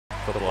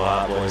Couple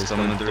hot boys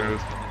coming through.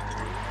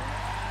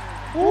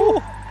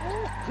 Woo!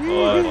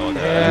 Oh, I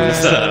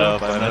messed that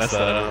up. I messed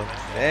that up.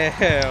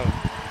 Damn.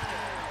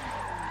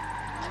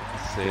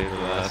 Save the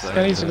last second.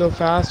 That needs to go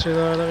faster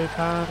though. Let me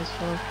pass.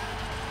 Fuck.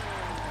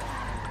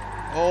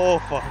 Oh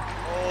fuck.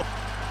 Oh.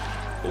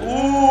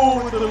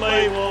 Ooh, with the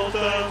light wall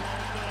down.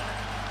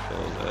 That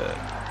was bad.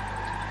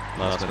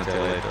 Not gonna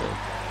tell you though.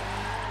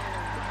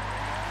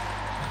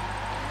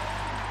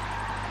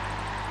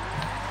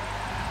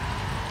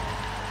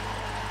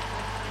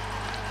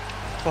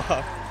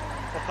 Fuck.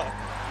 Fuck.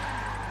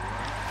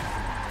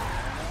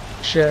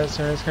 Shit,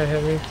 sorry, this guy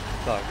hit me.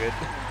 It's all good.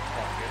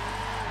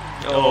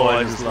 Oh,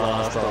 I just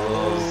lost all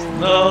those.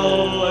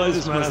 No, I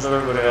just messed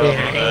everybody up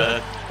with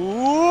that.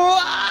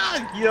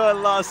 Ooh, you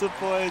lost the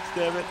points,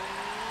 damn it.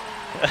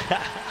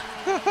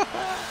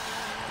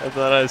 I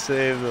thought I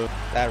saved them.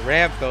 That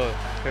ramp though.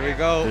 Here we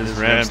go. This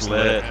ramp's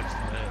lit.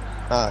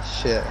 Oh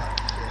shit.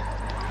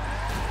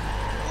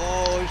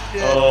 Oh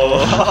shit.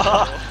 Oh.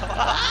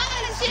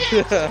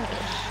 Shit.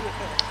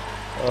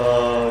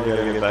 Oh,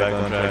 gotta get back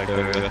on track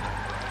there.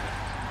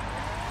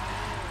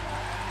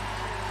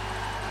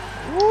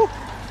 Woo.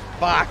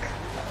 Fuck.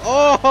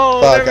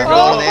 Oh, Fuck, there I'm we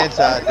on the go.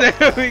 inside.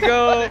 There we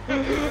go.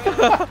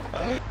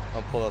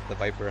 I'll pull out the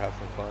Viper, have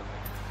some fun.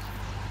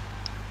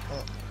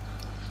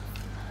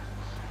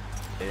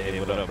 Hey,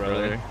 what up,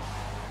 brother?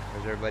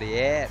 Where's everybody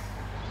at?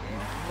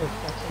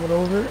 Someone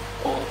over.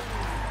 Oh.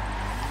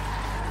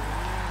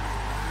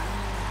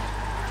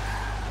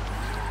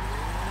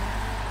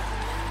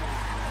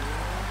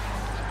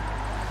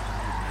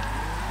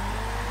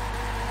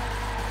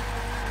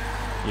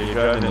 You're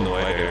driving in the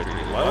white air 3.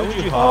 Why would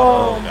you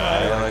hop on,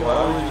 guy? Like,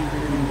 why would you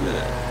do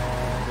that?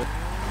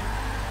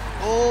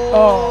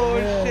 Oh,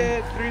 man.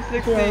 shit,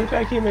 360. Yeah, this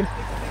guy came in.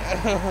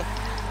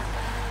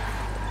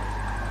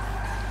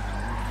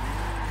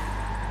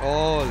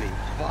 Holy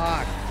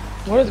fuck.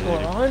 What is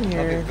going on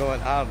here? Something's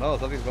going, I don't know,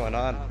 something's going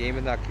on. Game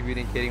is not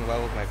communicating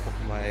well with my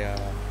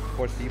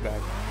force feedback.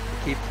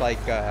 It keeps like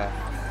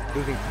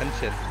losing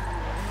tension.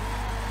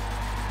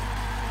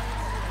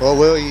 What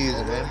wheel you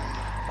using, man?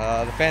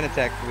 The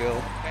Fanatec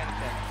Wheel.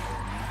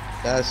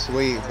 That's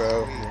sweet,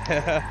 bro.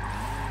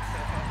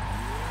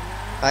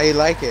 How you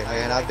like it,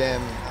 man? I've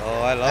been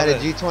Oh, I love had a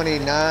it.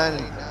 G29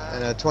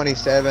 and a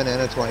 27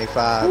 and a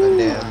 25 and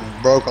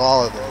then broke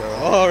all of them, bro.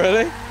 Oh,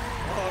 really?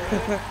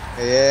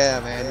 Yeah,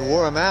 man,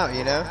 wore them out,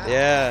 you know?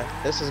 Yeah.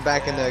 This was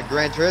back in the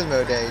Gran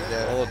Turismo days,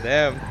 though, Oh,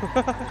 damn.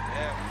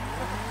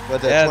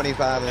 with the Yeah.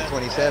 25 and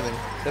 27.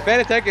 The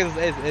Fanatec is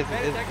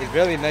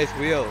really nice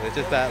wheel. It's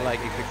just that like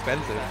it's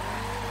expensive.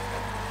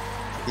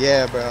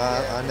 Yeah, bro,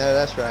 I know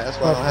that's right. That's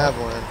why I don't have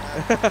one.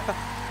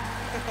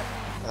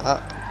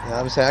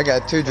 I'm saying I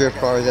got 2 drift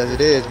cars as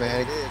it is,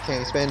 man.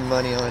 Can't spend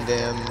money on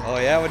them Oh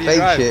yeah, what do you fake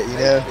drive? shit, you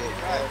know?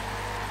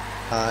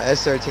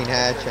 S13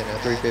 hatch and a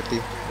 350.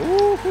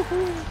 Ooh, hoo,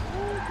 hoo.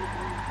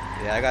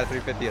 Yeah, I got a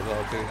 350 as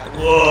well too.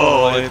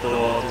 Whoa, I hit the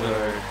wall too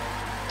hard.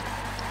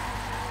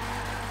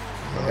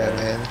 Yeah,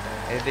 man.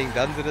 Anything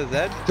done to the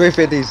Z?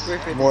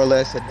 350's more or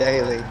less a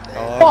daily.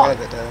 Oh, I okay.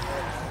 have it though.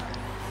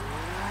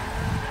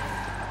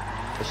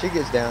 But she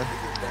gets down.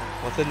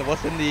 What's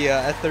in the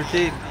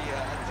S13?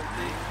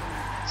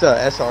 It's a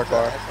SR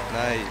car.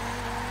 Nice.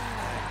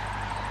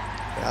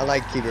 I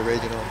like to keep it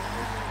original.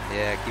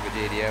 Yeah, keep it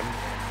JDM.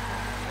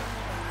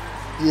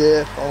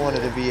 Yeah, if I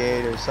wanted a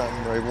V8 or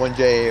something, or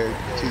 1J or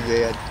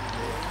 2J, I'd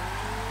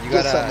You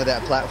get got something to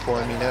that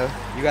platform, you know?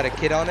 You got a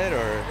kit on it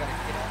or?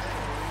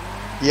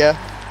 Yeah,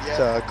 it's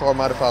a car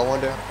modified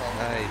Wonder.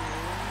 Nice.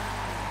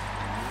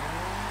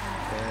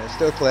 Yeah,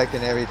 still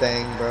collecting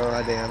everything, bro.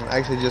 I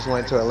actually just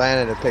went to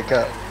Atlanta to pick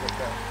up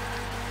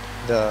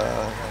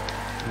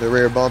the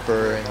rear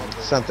bumper and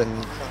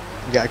something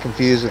got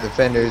confused with the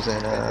fenders,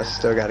 and I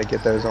still got to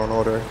get those on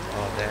order.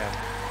 Oh damn.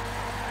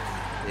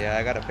 Yeah,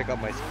 I gotta pick up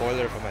my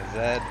spoiler for my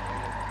Z.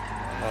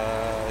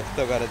 I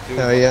still gotta do.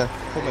 Oh yeah.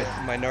 Put my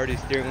minority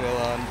steering wheel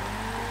on.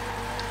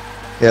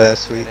 Yeah,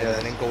 that's sweet.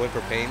 And then go in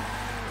for paint.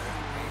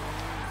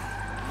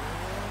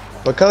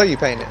 What color you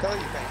painting?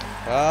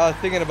 I was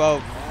thinking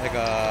about like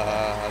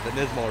the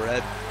Nismo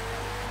red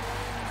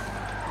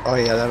Oh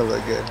yeah, that'll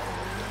look good.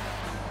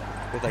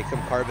 with like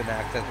some carbon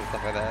accents and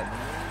stuff like that.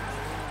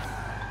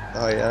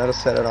 Oh yeah, that'll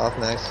set it off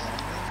nice.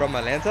 From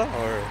Atlanta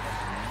or?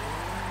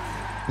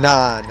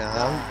 Nah,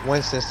 I'm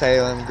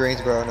Winston-Salem,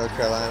 Greensboro, North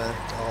Carolina.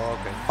 Oh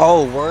okay.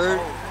 Oh, word?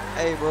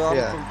 Hey, bro, I'm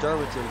Yeah. from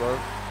Germantown, bro.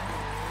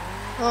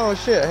 Oh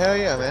shit, hell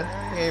yeah, man.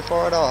 You ain't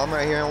far at all. I'm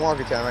right here in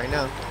Walkertown right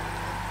now.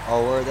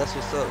 Oh, word, that's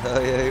what's up.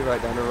 Hell yeah, you're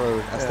right down the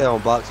road. I stay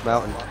on Box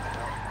Mountain.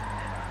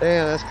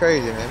 Damn, that's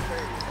crazy, man.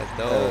 That's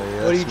dope. Hell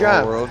yeah, What do you small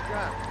drive? world.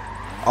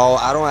 Oh,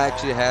 I don't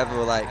actually have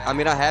a, like, I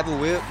mean, I have a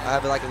whip. I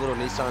have like a little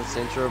Nissan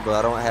Sentra, but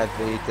I don't have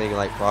anything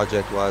like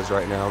project-wise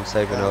right now. I'm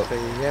saving up.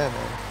 Yeah,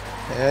 man.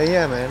 Hell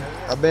yeah, man.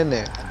 I've been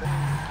there.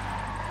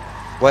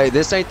 Wait,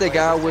 this ain't the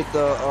guy with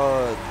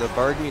the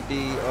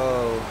burgundy,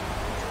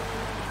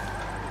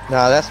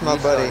 Nah, that's my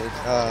Nissan. buddy.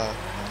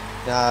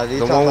 Nah,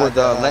 the one with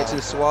the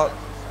Lexus swap?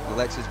 The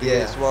Lexus V8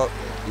 Yeah. swap?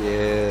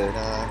 Yeah.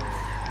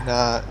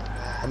 Nah.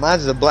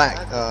 Mine's the black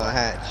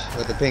hatch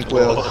with the pink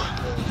wheels.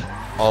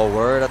 Oh,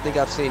 word. I think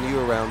I've seen you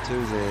around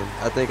too, then.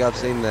 I think I've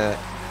seen that.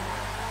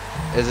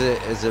 Is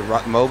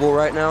it mobile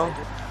right now?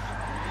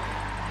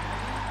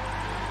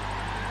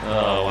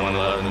 Oh,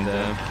 111,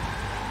 damn.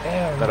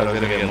 Damn. Thought I was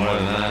gonna get more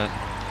than that.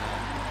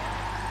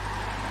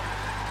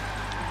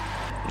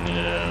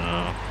 Yeah,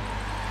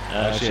 no.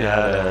 I actually had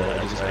I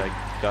just like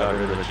got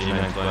rid of the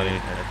G920.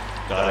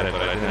 I got it,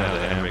 but I didn't have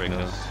the handbrake, and it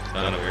was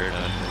kind of weird. I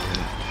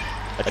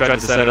tried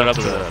to set it up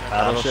as a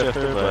paddle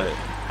shifter, but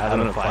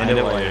having to find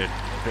it while you're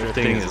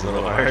drifting is a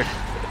little hard.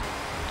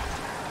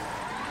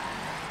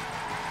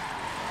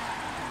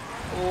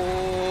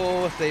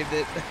 Oh, saved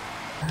it.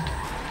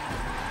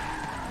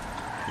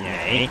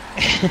 Yay.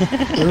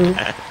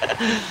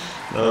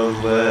 That was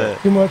lit.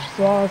 Too much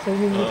sauce. I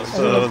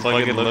was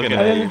fucking looking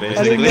at you, I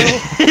basically.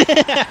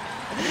 didn't know.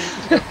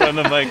 The front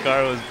of my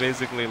car was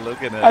basically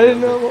looking at you. I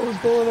didn't know what was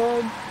going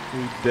on.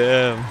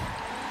 Damn.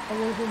 I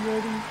wasn't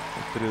ready.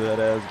 I threw that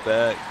ass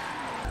back.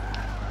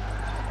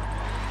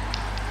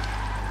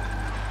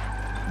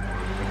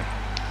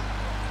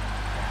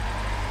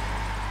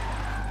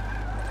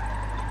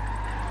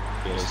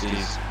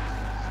 Ghosties.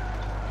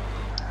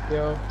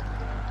 Yo.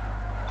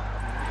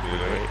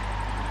 Wait.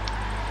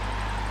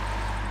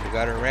 We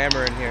got a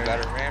rammer in here.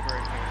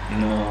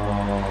 No.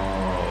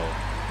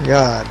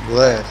 God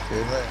bless,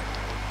 dude.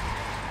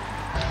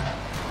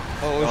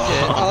 Oh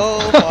shit. Oh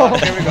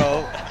fuck. Here we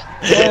go.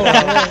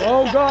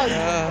 Oh god.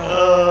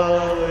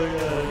 Oh my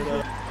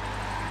god.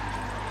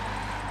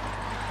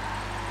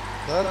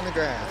 Blood on the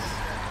grass.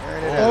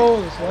 Wearing it out.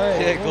 Oh, this way.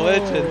 Shit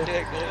glitching.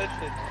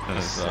 I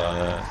saw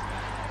that.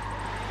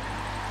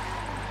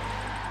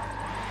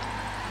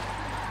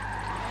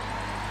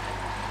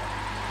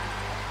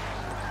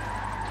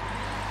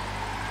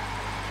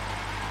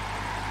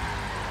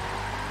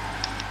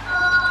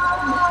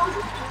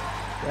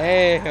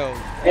 Damn.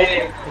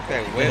 Look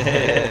that whip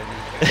in.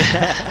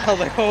 I was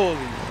like, holy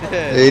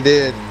shit. They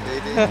did.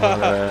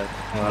 That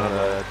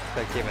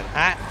came in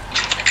hot.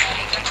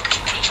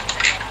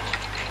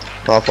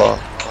 Papa.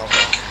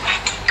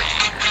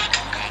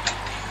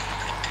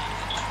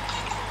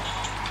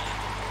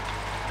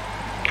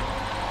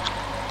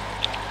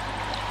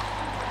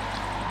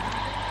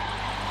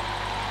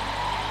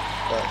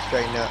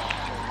 Straighten up.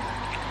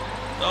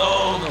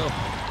 no.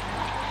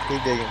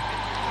 Keep digging.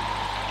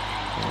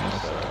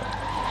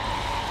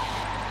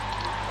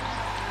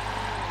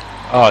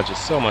 Oh,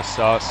 just so much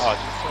sauce.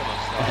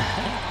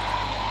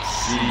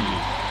 See.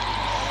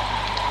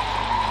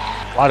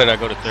 Why did I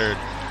go to third?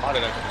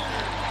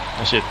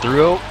 That shit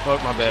threw out. Oh,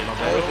 my bad. Oh,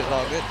 shit's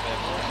all good.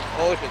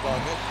 Oh, shit's all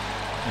good.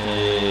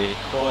 Hey,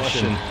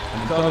 caution.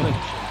 I'm coming.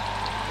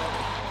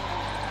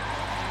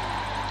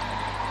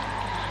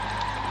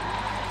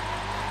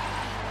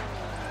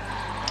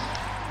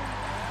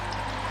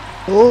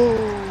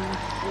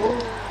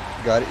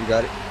 You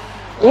got it.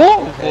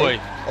 Oh, Okay. boy.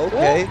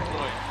 Okay.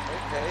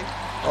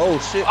 Oh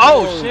shit.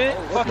 Oh, bro. shit.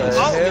 What the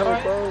Fucking hell,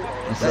 alright. bro?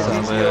 That's That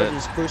not ECO bad.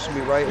 just pushed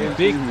me right in.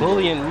 Big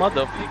bullying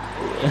motherfucker.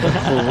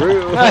 For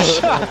real.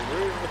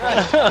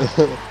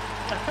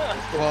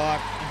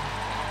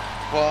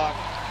 Fuck.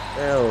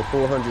 Hell,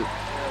 400.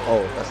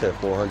 Oh, I said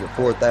 400.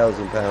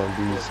 4,000 pound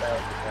bees.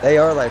 They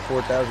are like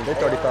 4,000. They're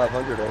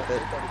 3,500, aren't they?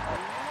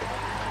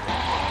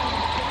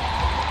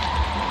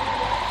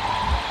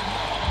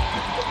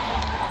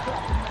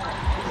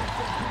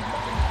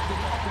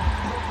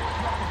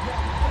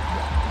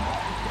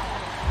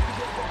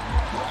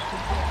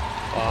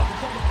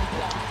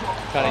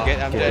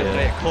 I'm trying to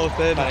get close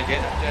in. Okay.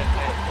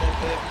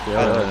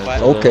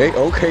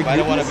 I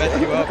don't want to mess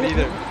you up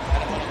either.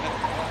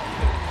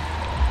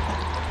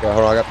 Yeah,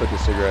 hold on, I gotta put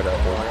this cigarette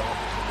out there.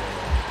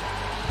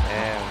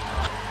 Damn.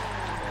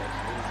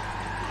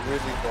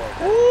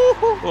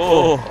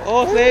 Oh,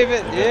 Oh, save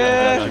it.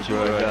 Yeah.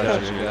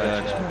 got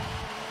you.